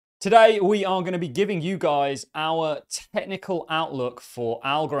Today, we are going to be giving you guys our technical outlook for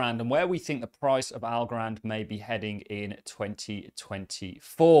Algorand and where we think the price of Algorand may be heading in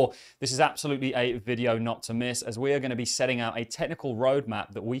 2024. This is absolutely a video not to miss, as we are going to be setting out a technical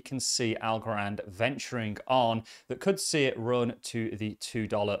roadmap that we can see Algorand venturing on that could see it run to the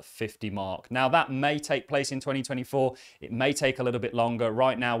 $2.50 mark. Now, that may take place in 2024. It may take a little bit longer.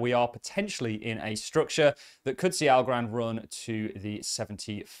 Right now, we are potentially in a structure that could see Algorand run to the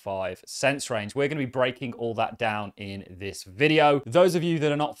 75 cents range. We're going to be breaking all that down in this video. Those of you that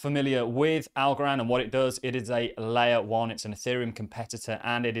are not familiar with Algorand and what it does, it is a layer one. It's an Ethereum competitor,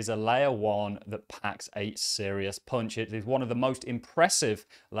 and it is a layer one that packs a serious punch. It is one of the most impressive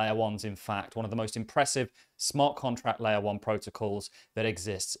layer ones, in fact, one of the most impressive smart contract layer one protocols that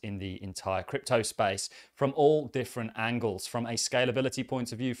exists in the entire crypto space from all different angles, from a scalability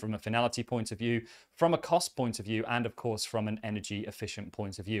point of view, from a finality point of view, from a cost point of view, and of course from an energy efficient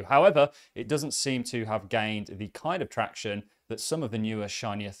point of view. However, it doesn't seem to have gained the kind of traction that some of the newer,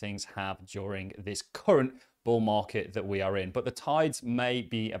 shinier things have during this current bull market that we are in. But the tides may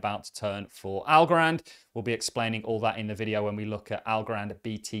be about to turn for Algorand. We'll be explaining all that in the video when we look at Algorand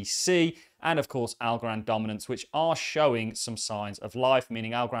BTC and of course Algorand dominance, which are showing some signs of life,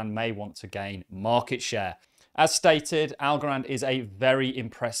 meaning Algorand may want to gain market share. As stated, Algorand is a very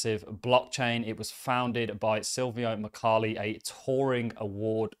impressive blockchain. It was founded by Silvio Micali, a Turing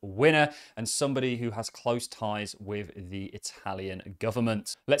Award winner and somebody who has close ties with the Italian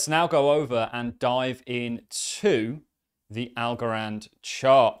government. Let's now go over and dive into the Algorand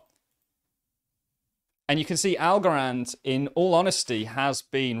chart. And you can see Algorand, in all honesty, has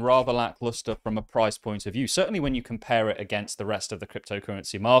been rather lackluster from a price point of view, certainly when you compare it against the rest of the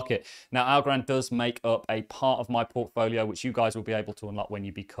cryptocurrency market. Now, Algorand does make up a part of my portfolio, which you guys will be able to unlock when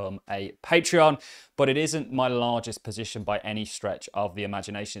you become a Patreon, but it isn't my largest position by any stretch of the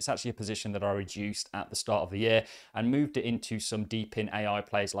imagination. It's actually a position that I reduced at the start of the year and moved it into some deep in AI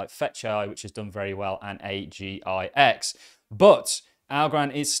plays like Fetch AI, which has done very well, and AGIX. But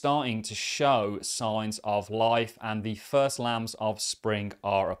Algorand is starting to show signs of life, and the first lambs of spring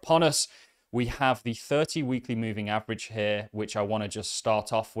are upon us. We have the 30 weekly moving average here, which I want to just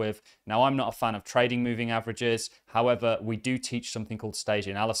start off with. Now, I'm not a fan of trading moving averages. However, we do teach something called stage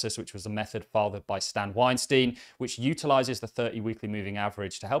analysis, which was a method fathered by Stan Weinstein, which utilizes the 30 weekly moving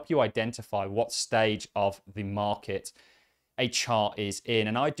average to help you identify what stage of the market a chart is in.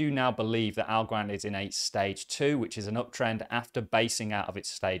 And I do now believe that Algorand is in a stage 2, which is an uptrend after basing out of its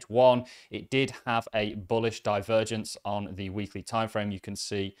stage 1. It did have a bullish divergence on the weekly time frame. You can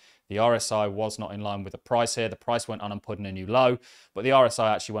see the RSI was not in line with the price here. The price went on and put in a new low, but the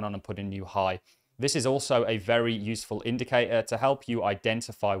RSI actually went on and put in a new high. This is also a very useful indicator to help you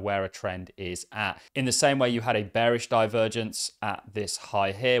identify where a trend is at. In the same way you had a bearish divergence at this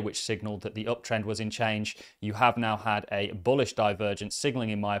high here, which signaled that the uptrend was in change, you have now had a bullish divergence, signaling,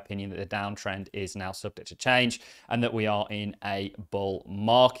 in my opinion, that the downtrend is now subject to change and that we are in a bull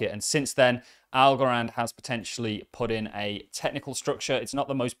market. And since then, Algorand has potentially put in a technical structure. It's not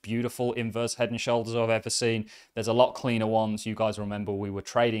the most beautiful inverse head and shoulders I've ever seen. There's a lot cleaner ones. You guys remember we were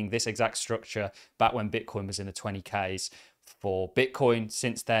trading this exact structure back when Bitcoin was in the 20Ks for Bitcoin.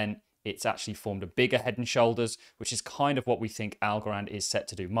 Since then, it's actually formed a bigger head and shoulders, which is kind of what we think Algorand is set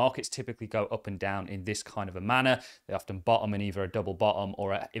to do. Markets typically go up and down in this kind of a manner. They often bottom in either a double bottom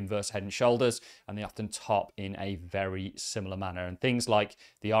or an inverse head and shoulders, and they often top in a very similar manner. And things like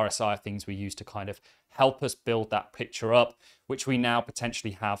the RSI are things we use to kind of help us build that picture up, which we now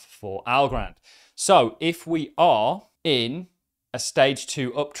potentially have for Algorand. So if we are in a stage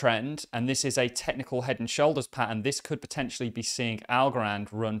 2 uptrend, and this is a technical head and shoulders pattern, this could potentially be seeing Algorand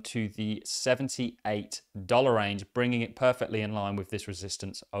run to the $78 range, bringing it perfectly in line with this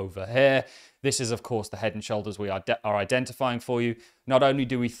resistance over here. This is, of course, the head and shoulders we are identifying for you. Not only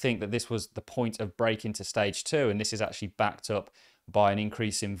do we think that this was the point of break into stage 2, and this is actually backed up by an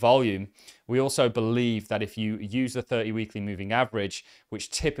increase in volume, we also believe that if you use the 30 weekly moving average, which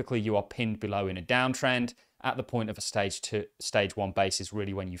typically you are pinned below in a downtrend, at the point of a stage 1 base is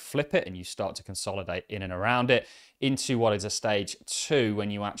really when you flip it and you start to consolidate in and around it into what is a stage 2,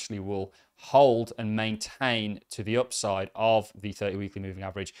 when you actually will hold and maintain to the upside of the 30 weekly moving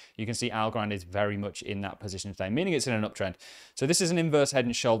average. You can see Algorand is very much in that position today, meaning it's in an uptrend. So this is an inverse head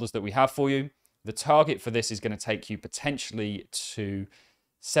and shoulders that we have for you. The target for this is going to take you potentially to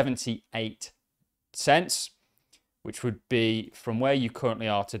 78 cents, which would be, from where you currently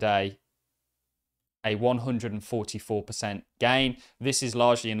are today, a 144% gain. This is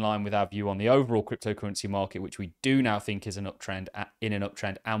largely in line with our view on the overall cryptocurrency market, which we do now think is an uptrend,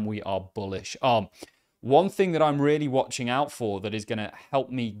 and we are bullish on. One thing that I'm really watching out for that is going to help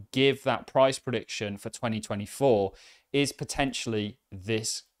me give that price prediction for 2024 is potentially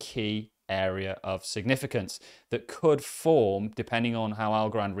this key area of significance that could form, depending on how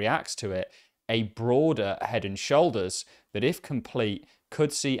Algorand reacts to it, a broader head and shoulders that, if complete,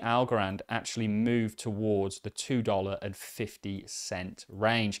 could see Algorand actually move towards the $2.50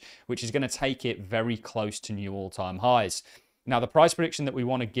 range, which is going to take it very close to new all-time highs. Now, the price prediction that we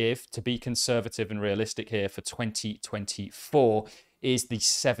want to give, to be conservative and realistic here for 2024, is the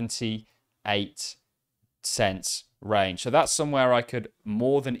 78 cents range. So that's somewhere I could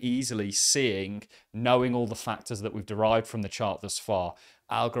more than easily seeing, knowing all the factors that we've derived from the chart thus far,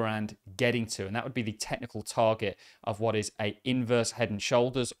 Algorand getting to, and that would be the technical target of what is a inverse head and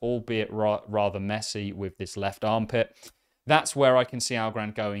shoulders, albeit rather messy with this left armpit. That's where I can see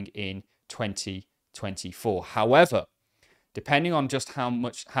Algorand going in 2024. However, depending on just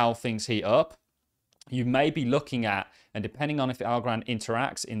how things heat up, you may be looking at, and depending on if Algorand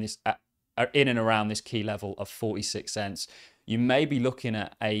interacts in this in and around this key level of 46 cents, you may be looking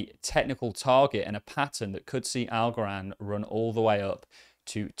at a technical target and a pattern that could see Algorand run all the way up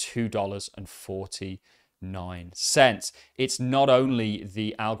to $2.49. It's not only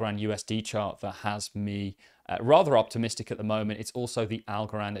the Algorand USD chart that has me rather optimistic at the moment, it's also the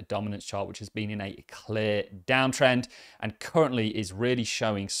Algorand dominance chart, which has been in a clear downtrend and currently is really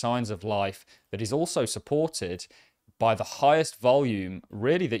showing signs of life, that is also supported by the highest volume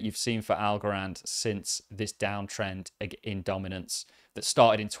really that you've seen for Algorand since this downtrend in dominance that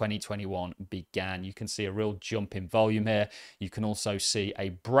started in 2021 began. You can see a real jump in volume here. You can also see a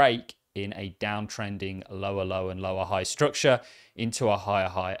break in a downtrending lower low and lower high structure into a higher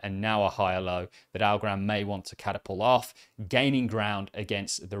high and now a higher low that Algorand may want to catapult off, gaining ground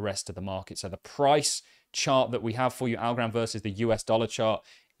against the rest of the market. So the price chart that we have for you, Algorand versus the US dollar chart,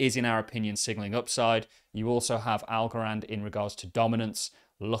 is in our opinion signaling upside. You also have Algorand in regards to dominance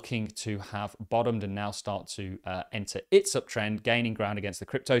looking to have bottomed and now start to enter its uptrend, gaining ground against the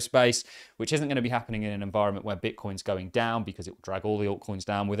crypto space, which isn't going to be happening in an environment where Bitcoin's going down because it will drag all the altcoins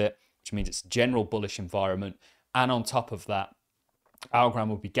down with it, which means it's a general bullish environment. And on top of that, Algorand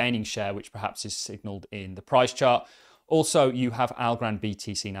will be gaining share, which perhaps is signaled in the price chart. Also, you have Algorand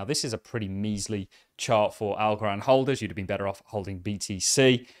BTC. Now, this is a pretty measly chart for Algorand holders. You'd have been better off holding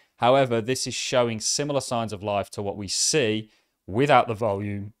BTC. However, this is showing similar signs of life to what we see without the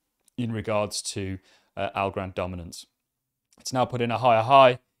volume in regards to Algorand dominance. It's now put in a higher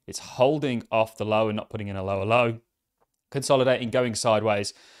high. It's holding off the low and not putting in a lower low. Consolidating, going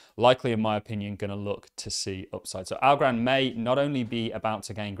sideways. Likely, in my opinion, going to look to see upside. So Algorand may not only be about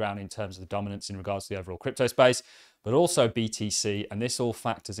to gain ground in terms of the dominance in regards to the overall crypto space, but also BTC. And this all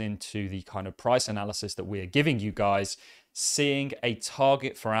factors into the kind of price analysis that we are giving you guys, seeing a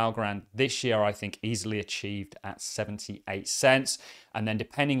target for Algorand this year, I think easily achieved at 78 cents. And then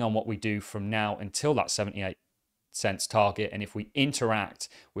depending on what we do from now until that 78 cents target, and if we interact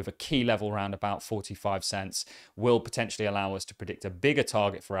with a key level around about 45 cents, will potentially allow us to predict a bigger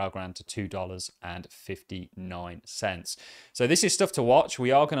target for Algorand to $2.59. So this is stuff to watch.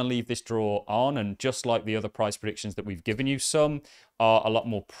 We are going to leave this draw on, and just like the other price predictions that we've given you, some are a lot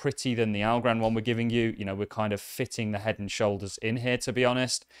more pretty than the Algorand one we're giving you. You know, we're kind of fitting the head and shoulders in here, to be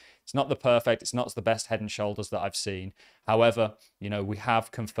honest. It's not the perfect, it's not the best head and shoulders that I've seen. However, you know, we have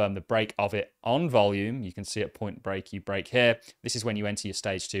confirmed the break of it on volume. You can see at point break, you break here. This is when you enter your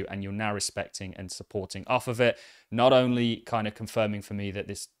stage 2 and you're now respecting and supporting off of it. Not only kind of confirming for me that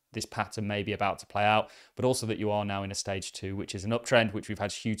this pattern may be about to play out, but also that you are now in a stage 2, which is an uptrend, which we've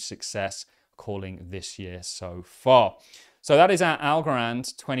had huge success calling this year so far. So that is our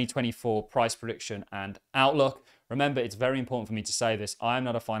Algorand 2024 price prediction and outlook. Remember, it's very important for me to say this. I am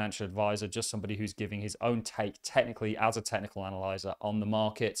not a financial advisor, just somebody who's giving his own take technically as a technical analyzer on the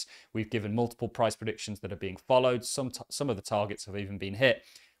markets. We've given multiple price predictions that are being followed. Some of the targets have even been hit.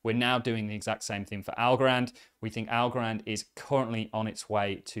 We're now doing the exact same thing for Algorand. We think Algorand is currently on its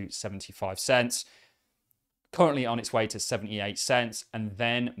way to 75 cents. Currently on its way to 78 cents, and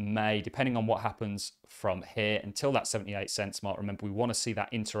then may, depending on what happens from here until that 78 cents mark, remember, we want to see that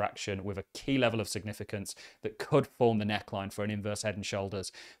interaction with a key level of significance that could form the neckline for an inverse head and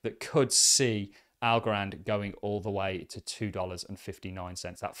shoulders, that could see Algorand going all the way to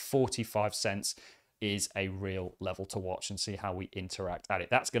 $2.59. That 45 cents is a real level to watch and see how we interact at it.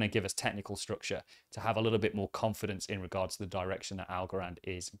 That's going to give us technical structure to have a little bit more confidence in regards to the direction that Algorand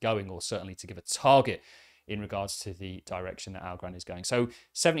is going, or certainly to give a target in regards to the direction that Algorand is going. So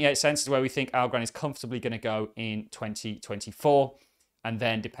 78 cents is where we think Algorand is comfortably going to go in 2024. And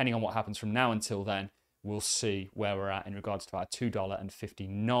then depending on what happens from now until then, we'll see where we're at in regards to our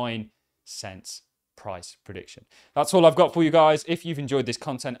 $2.59 price prediction. That's all I've got for you guys. If you've enjoyed this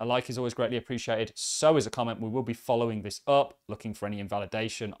content, a like is always greatly appreciated. So is a comment. We will be following this up, looking for any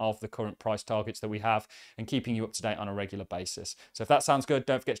invalidation of the current price targets that we have and keeping you up to date on a regular basis. So if that sounds good,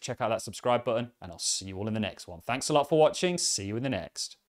 don't forget to check out that subscribe button and I'll see you all in the next one. Thanks a lot for watching. See you in the next.